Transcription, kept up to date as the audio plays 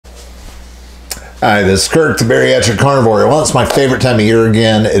Hi, this is Kirk, the Bariatric Carnivore. Well, it's my favorite time of year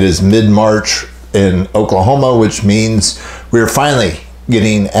again. It is mid-March in Oklahoma, which means we're finally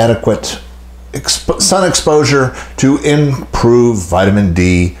getting adequate sun exposure to improve vitamin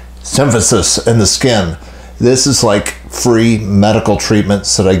D synthesis in the skin. This is like free medical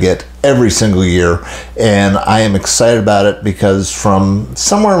treatments that I get every single year, and I am excited about it because from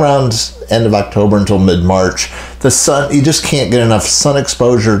somewhere around end of October until mid-March, the sun, you just can't get enough sun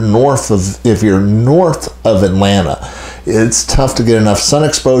exposure if you're north of Atlanta. It's tough to get enough sun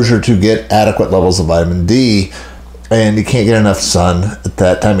exposure to get adequate levels of vitamin D, and you can't get enough sun at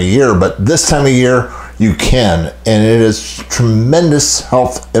that time of year. But this time of year, you can, and it has tremendous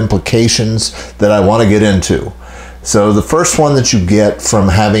health implications that I want to get into. So the first one that you get from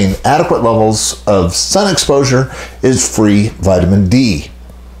having adequate levels of sun exposure is free vitamin D.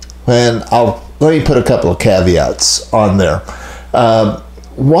 And let me put a couple of caveats on there.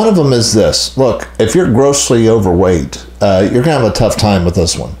 One of them is this. Look, if you're grossly overweight, you're going to have a tough time with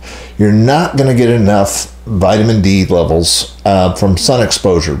this one. You're not going to get enough vitamin D levels from sun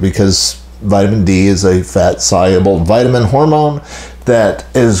exposure because vitamin D is a fat-soluble vitamin hormone that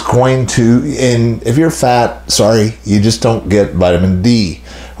is going to, and if you're fat, sorry, you just don't get vitamin D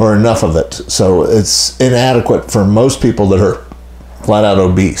or enough of it. So it's inadequate for most people that are flat out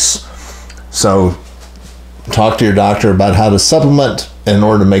obese. So talk to your doctor about how to supplement in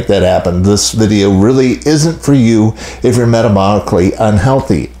order to make that happen. This video really isn't for you if you're metabolically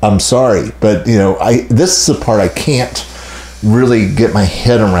unhealthy. I'm sorry, but you know, this is the part I can't really get my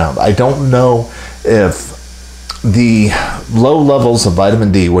head around. I don't know if the low levels of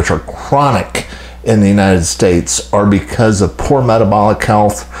vitamin D, which are chronic in the United States, are because of poor metabolic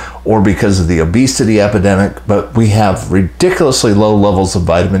health or because of the obesity epidemic, but we have ridiculously low levels of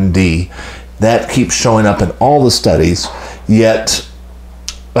vitamin D. That keeps showing up in all the studies, yet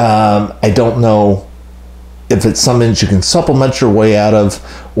I don't know if it's something that you can supplement your way out of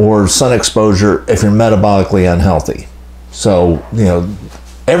or sun exposure if you're metabolically unhealthy. So, you know,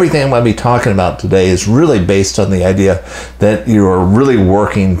 everything I'm going to be talking about today is really based on the idea that you're really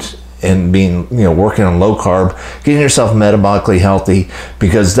working and working on low carb, getting yourself metabolically healthy,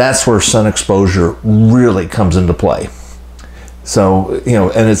 because that's where sun exposure really comes into play. So, you know,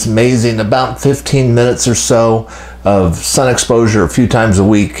 and it's amazing, about 15 minutes or so of sun exposure a few times a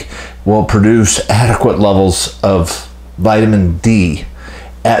week will produce adequate levels of vitamin D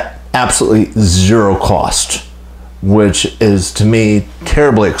at absolutely zero cost, which is, to me,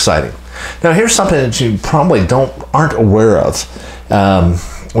 terribly exciting. Now, here's something that you probably aren't aware of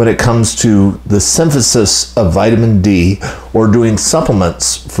when it comes to the synthesis of vitamin D or doing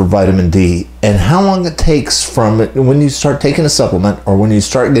supplements for vitamin D, and how long it takes from when you start taking a supplement or when you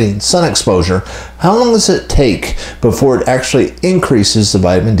start getting sun exposure. How long does it take before it actually increases the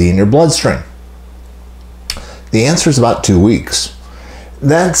vitamin D in your bloodstream? The answer is about 2 weeks.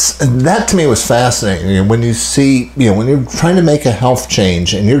 That to me was fascinating. When you see, when you're trying to make a health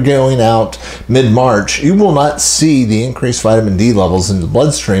change and you're going out mid-March, you will not see the increased vitamin D levels in the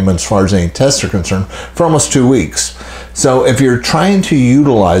bloodstream as far as any tests are concerned for almost 2 weeks. So if you're trying to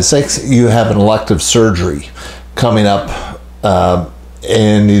utilize, say you have an elective surgery coming up,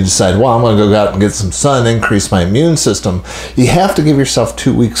 and you decide, well, I'm going to go out and get some sun, increase my immune system, you have to give yourself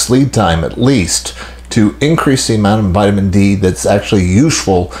 2 weeks lead time at least to increase the amount of vitamin D that's actually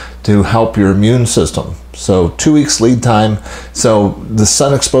useful to help your immune system. So 2 weeks lead time. So the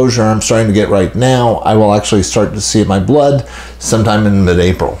sun exposure I'm starting to get right now, I will actually start to see in my blood sometime in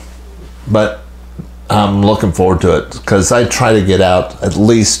mid-April. But I'm looking forward to it because I try to get out at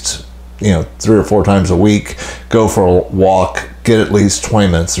least 3 or 4 times a week, go for a walk, get at least 20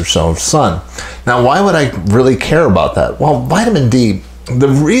 minutes or so of sun. Now, why would I really care about that? Well, vitamin D, the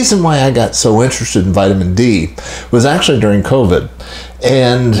reason why I got so interested in vitamin D was actually during COVID.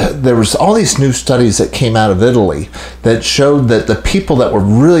 And there was all these new studies that came out of Italy that showed that the people that were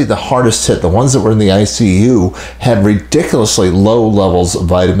really the hardest hit, the ones that were in the ICU, had ridiculously low levels of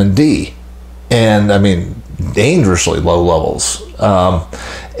vitamin D. And I mean, dangerously low levels.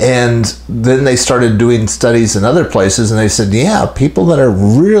 And then they started doing studies in other places, and they said, yeah, people that are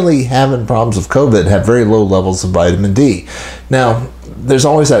really having problems with COVID have very low levels of vitamin D. Now, there's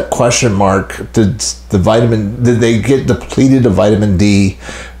always that question mark, did they get depleted of vitamin D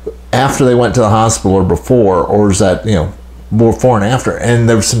after they went to the hospital or before, or is that, before and after? And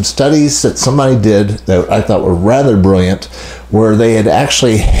there were some studies that somebody did that I thought were rather brilliant, where they had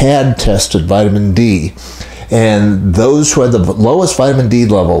actually had tested vitamin D, and those who had the lowest vitamin D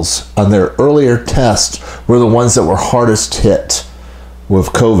levels on their earlier tests were the ones that were hardest hit with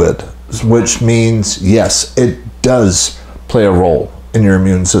COVID, which means, yes, it does play a role in your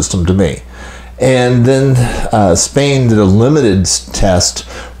immune system to me. And then Spain did a limited test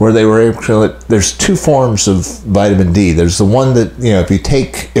where they were able to, there's two forms of vitamin D. There's the one that,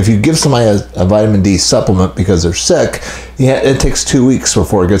 if you give somebody a vitamin D supplement because they're sick, it takes 2 weeks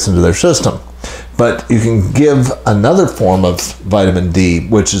before it gets into their system. But you can give another form of vitamin D,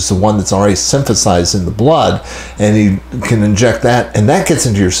 which is the one that's already synthesized in the blood, and you can inject that, and that gets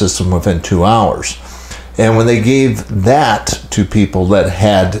into your system within 2 hours. And when they gave that to people that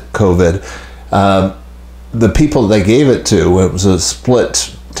had COVID, the people they gave it to, it was a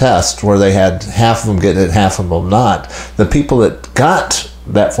split test where they had half of them getting it, half of them not. The people that got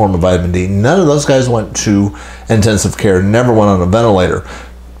that form of vitamin D, none of those guys went to intensive care, never went on a ventilator.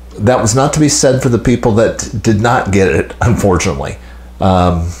 That was not to be said for the people that did not get it, unfortunately.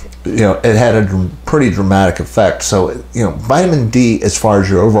 It had a pretty dramatic effect. So, vitamin D, as far as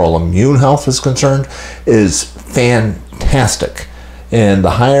your overall immune health is concerned, is fantastic. And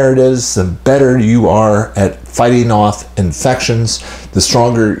the higher it is, the better you are at fighting off infections, the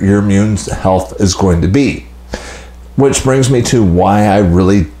stronger your immune health is going to be. Which brings me to why I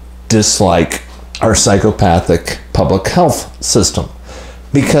really dislike our psychopathic public health system.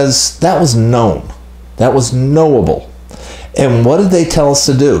 Because that was known. That was knowable. And what did they tell us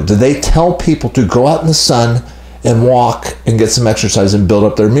to do? Did they tell people to go out in the sun and walk and get some exercise and build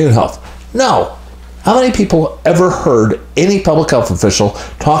up their immune health? No. How many people ever heard any public health official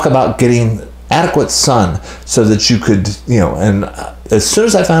talk about getting adequate sun so that you could, and as soon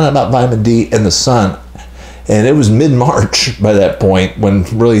as I found out about vitamin D in the sun, and it was mid-March by that point when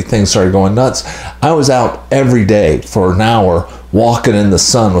really things started going nuts, I was out every day for an hour walking in the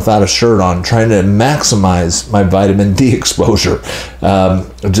sun without a shirt on, trying to maximize my vitamin D exposure.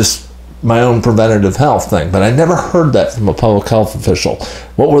 Just my own preventative health thing. But I never heard that from a public health official.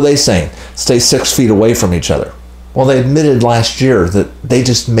 What were they saying? Stay 6 feet away from each other. Well, they admitted last year that they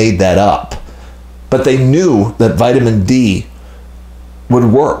just made that up. But they knew that vitamin D would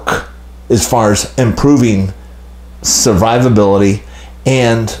work as far as improving survivability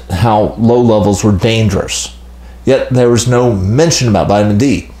and how low levels were dangerous. Yet there was no mention about vitamin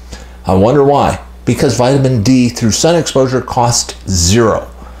D. I wonder why. Because vitamin D through sun exposure costs zero.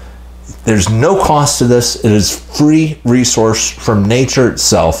 There's no cost to this. It is free resource from nature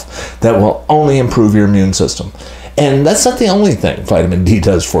itself that will only improve your immune system. And that's not the only thing vitamin D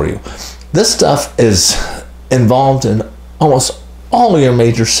does for you. This stuff is involved in almost all of your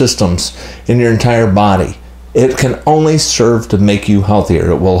major systems in your entire body. It can only serve to make you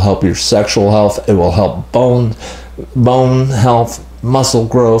healthier. It will help your sexual health. It will help bone health, muscle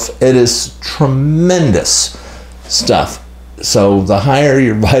growth. It is tremendous stuff. So the higher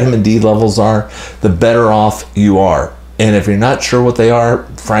your vitamin D levels are, the better off you are. And if you're not sure what they are,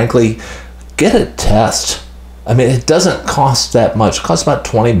 frankly, get a test. I mean, it doesn't cost that much. It costs about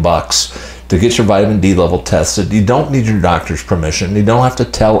 $20 to get your vitamin D level tested. You don't need your doctor's permission. You don't have to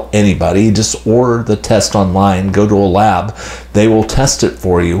tell anybody. You just order the test online, go to a lab. They will test it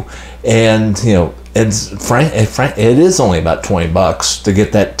for you. And, it is only about $20 to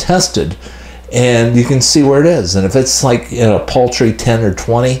get that tested. And you can see where it is. And if it's like a paltry 10 or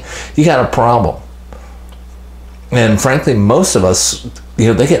 20, you got a problem. And frankly, most of us,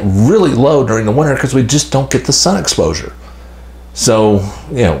 they get really low during the winter because we just don't get the sun exposure. So,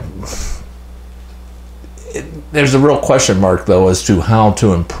 there's a real question mark, though, as to how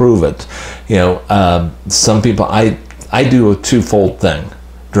to improve it. Some people, I do a twofold thing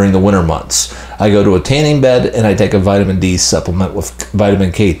during the winter months. I go to a tanning bed and I take a vitamin D supplement with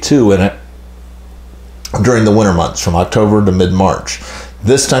vitamin K2 in it during the winter months from October to mid-March.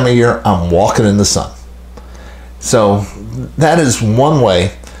 This time of year, I'm walking in the sun. So that is one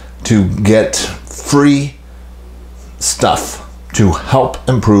way to get free stuff to help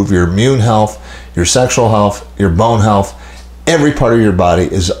improve your immune health, your sexual health, your bone health. Every part of your body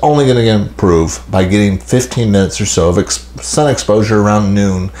is only going to improve by getting 15 minutes or so of sun exposure around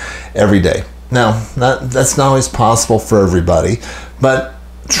noon every day. Now, that's not always possible for everybody, but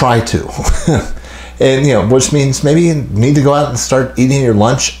try to. And, which means maybe you need to go out and start eating your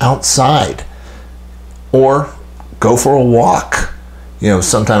lunch outside. Or go for a walk,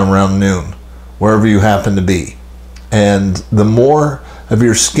 sometime around noon, wherever you happen to be. And the more of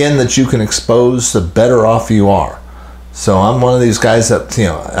your skin that you can expose, the better off you are. So I'm one of these guys that,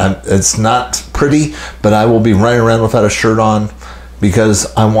 it's not pretty, but I will be running around without a shirt on because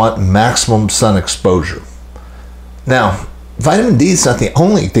I want maximum sun exposure. Now, vitamin D is not the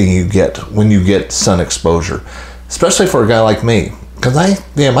only thing you get when you get sun exposure, especially for a guy like me, because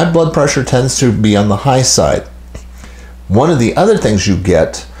my blood pressure tends to be on the high side. One of the other things you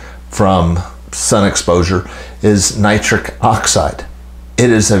get from sun exposure is nitric oxide. it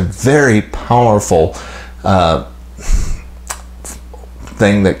is a very powerful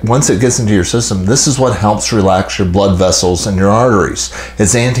thing that once it gets into your system, this is what helps relax your blood vessels and your arteries.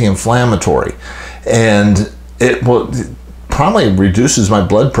 It's anti-inflammatory, and it will probably reduces my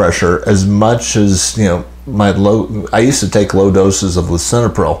blood pressure as much as, you know, I used to take low doses of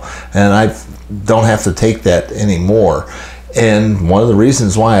lisinopril, and I don't have to take that anymore. And one of the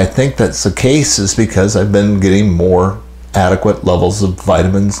reasons why I think that's the case is because I've been getting more adequate levels of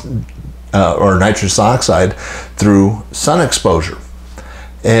vitamins or nitrous oxide through sun exposure.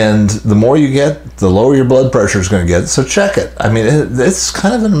 And the more you get, the lower your blood pressure is going to get. So check it. I mean, it's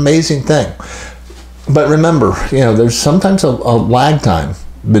kind of an amazing thing. But remember, you know, there's sometimes a lag time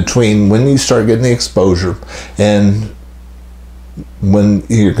between when you start getting the exposure and when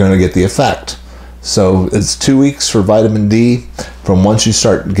you're going to get the effect. So it's 2 weeks for vitamin D from once you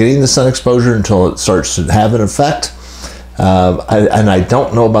start getting the sun exposure until it starts to have an effect. And I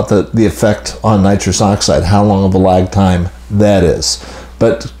don't know about the effect on nitrous oxide, how long of a lag time that is.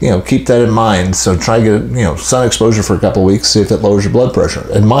 But, you know, keep that in mind. So try to get, you know, sun exposure for a couple of weeks, see if it lowers your blood pressure.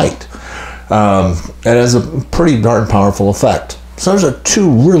 It might. It has a pretty darn powerful effect. So those are two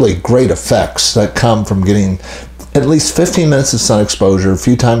really great effects that come from getting at least 15 minutes of sun exposure a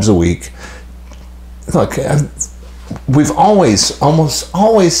few times a week. Look, we've almost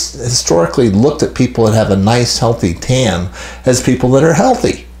always historically looked at people that have a nice, healthy tan as people that are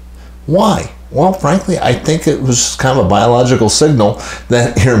healthy. Why? Well, frankly, I think it was kind of a biological signal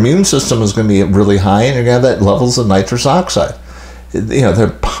that your immune system is going to be really high and you're going to have that levels of nitrous oxide. You know,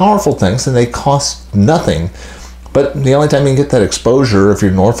 they're powerful things and they cost nothing. But the only time you can get that exposure, if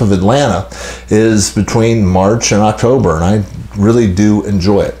you're north of Atlanta, is between March and October, and I really do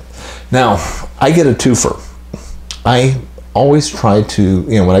enjoy it. Now, I get a twofer. I always try to,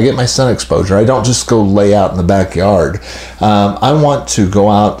 you know, when I get my sun exposure, I don't just go lay out in the backyard. I want to go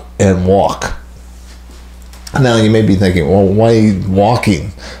out and walk. Now, you may be thinking, well, why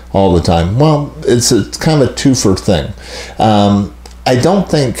walking all the time? Well, it's kind of a twofer thing. I don't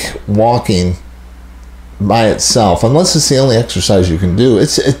think walking by itself, unless it's the only exercise you can do,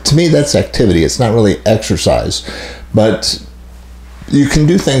 to me that's activity. It's not really exercise, but you can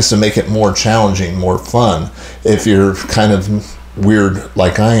do things to make it more challenging, more fun, if you're kind of weird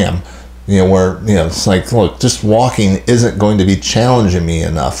like I am. You know, where, you know, it's like, look, just walking isn't going to be challenging me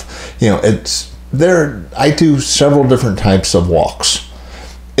enough. You know, I do several different types of walks.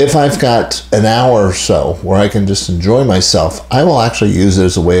 If I've got an hour or so where I can just enjoy myself, I will actually use it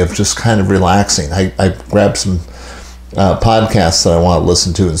as a way of just kind of relaxing. I grab some podcasts that I want to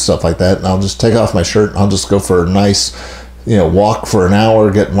listen to and stuff like that, and I'll just take off my shirt and I'll just go for a nice, you know, walk for an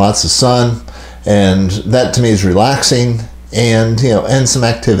hour, getting lots of sun, and that to me is relaxing and, you know, and some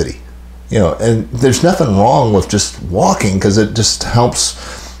activity. You know, and there's nothing wrong with just walking because it just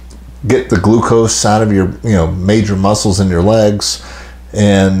helps get the glucose out of your, you know, major muscles in your legs.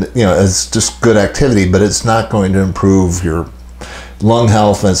 And, you know, it's just good activity, but it's not going to improve your lung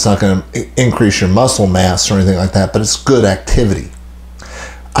health, and it's not going to increase your muscle mass or anything like that, but it's good activity.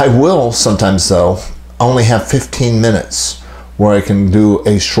 I will sometimes, though, only have 15 minutes where I can do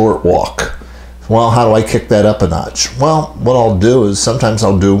a short walk. Well, how do I kick that up a notch? Well, what I'll do is sometimes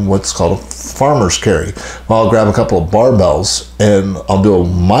I'll do what's called a farmer's carry. Well, I'll grab a couple of barbells and I'll do a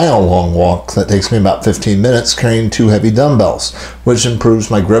mile-long walk that takes me about 15 minutes carrying 2 heavy dumbbells, which improves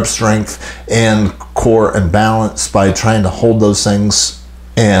my grip strength and core and balance by trying to hold those things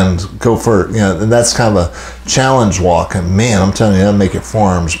and go for, you know, and that's kind of a challenge walk. And man, I'm telling you, that'll make your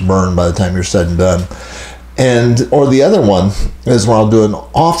forearms burn by the time you're said and done. Or the other one is where I'll do an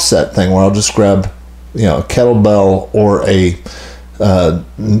offset thing where I'll just grab, you know, a kettlebell or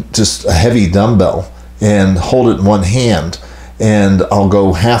just a heavy dumbbell and hold it in one hand, and I'll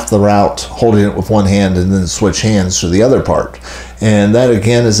go half the route holding it with one hand and then switch hands to the other part. And that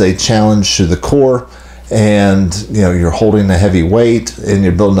again is a challenge to the core, and, you know, you're holding a heavy weight and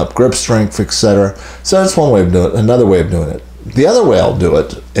you're building up grip strength, etc. So that's one way of doing it. Another way of doing it. The other way I'll do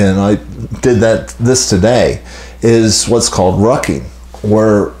it, and I did this today, is what's called rucking,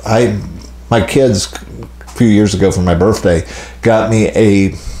 where my kids a few years ago for my birthday got me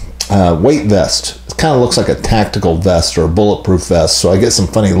a weight vest. It kind of looks like a tactical vest or a bulletproof vest, so I get some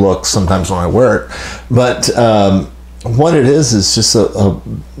funny looks sometimes when I wear it. But what it is just a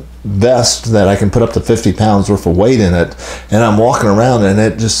vest that I can put up to 50 pounds worth of weight in it, and I'm walking around, and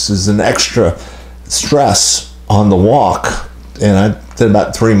it just is an extra stress on the walk. And I did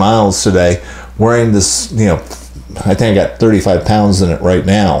about 3 miles today wearing this, you know, I think I got 35 pounds in it right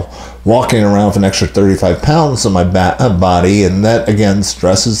now, walking around with an extra 35 pounds on my body, and that again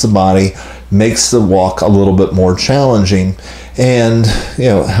stresses the body, makes the walk a little bit more challenging, and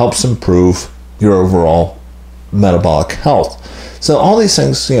helps improve your overall metabolic health. So all these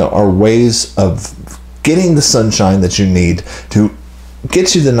things are ways of getting the sunshine that you need to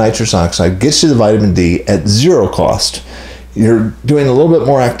get you the nitrous oxide, get you the vitamin D at zero cost. You're doing a little bit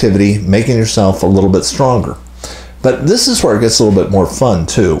more activity, making yourself a little bit stronger. But this is where it gets a little bit more fun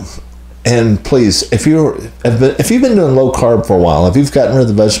too. And please, if you've been doing low carb for a while, if you've gotten rid of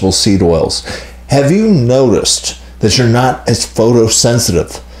the vegetable seed oils, have you noticed that you're not as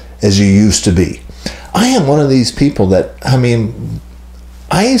photosensitive as you used to be? I am one of these people that,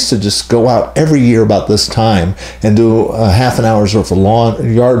 I used to just go out every year about this time and do a half an hour's worth of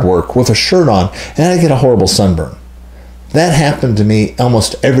yard work with a shirt on, and I'd get a horrible sunburn. That happened to me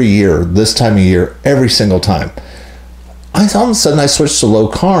almost every year, this time of year, every single time. All of a sudden I switched to low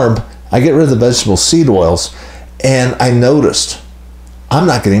carb, I get rid of the vegetable seed oils, and I noticed I'm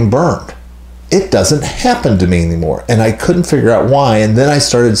not getting burned. It doesn't happen to me anymore, and I couldn't figure out why. And then I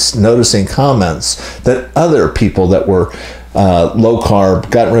started noticing comments that other people that were low carb,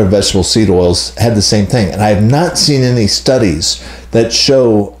 got rid of vegetable seed oils, had the same thing. And I have not seen any studies that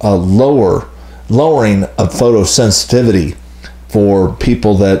show a lowering of photosensitivity for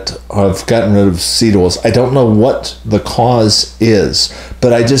people that have gotten rid of seed oils. I don't know what the cause is,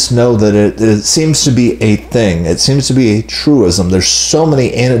 but I just know that it seems to be a thing. It seems to be a truism. There's so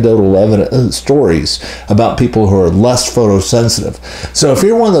many anecdotal stories about people who are less photosensitive. So if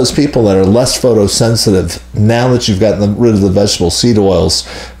you're one of those people that are less photosensitive now that you've gotten rid of the vegetable seed oils,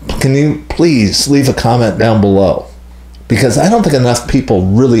 can you please leave a comment down below? Because I don't think enough people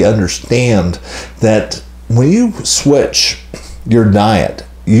really understand that when you switch your diet,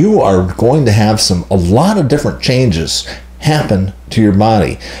 you are going to have a lot of different changes happen to your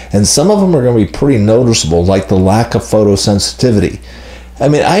body. And some of them are going to be pretty noticeable, like the lack of photosensitivity.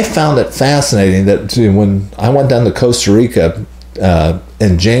 I found it fascinating that when I went down to Costa Rica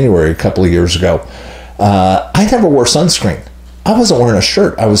in January a couple of years ago, I never wore sunscreen. I wasn't wearing a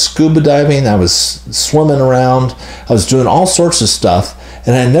shirt. I was scuba diving, I was swimming around, I was doing all sorts of stuff,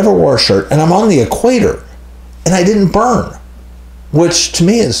 and I never wore a shirt. And I'm on the equator, and I didn't burn. Which to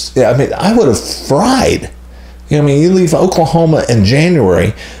me is, I would have fried. You leave Oklahoma in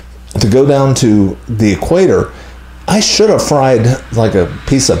January to go down to the equator. I should have fried like a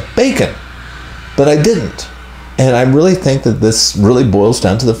piece of bacon, but I didn't. And I really think that this really boils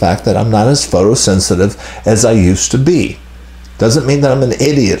down to the fact that I'm not as photosensitive as I used to be. Doesn't mean that I'm an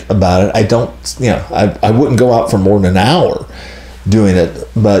idiot about it. I don't, I wouldn't go out for more than an hour doing it,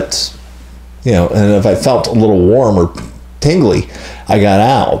 but, and if I felt a little warm or tingly, I got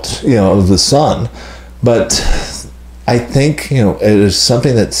out, of the sun. But I think, it is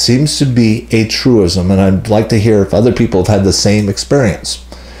something that seems to be a truism, and I'd like to hear if other people have had the same experience.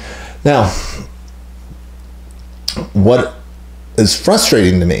 Now, what is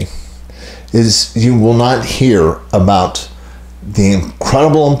frustrating to me is you will not hear about the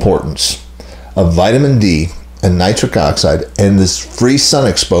incredible importance of vitamin D and nitric oxide and this free sun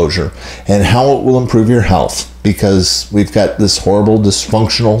exposure and how it will improve your health, because we've got this horrible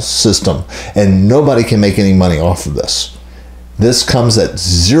dysfunctional system and nobody can make any money off of this. This comes at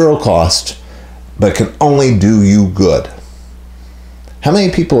zero cost, but can only do you good. How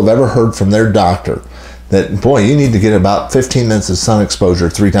many people have ever heard from their doctor that, boy, you need to get about 15 minutes of sun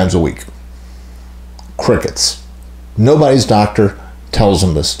exposure 3 times a week? Crickets. Nobody's doctor tells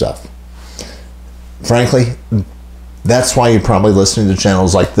them this stuff. Frankly, that's why you're probably listening to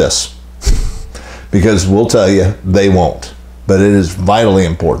channels like this, because we'll tell you they won't, but it is vitally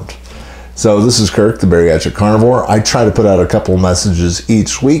important. So this is Kirk, the Bariatric Carnivore. I try to put out a couple of messages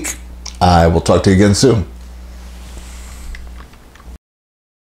each week. I will talk to you again soon.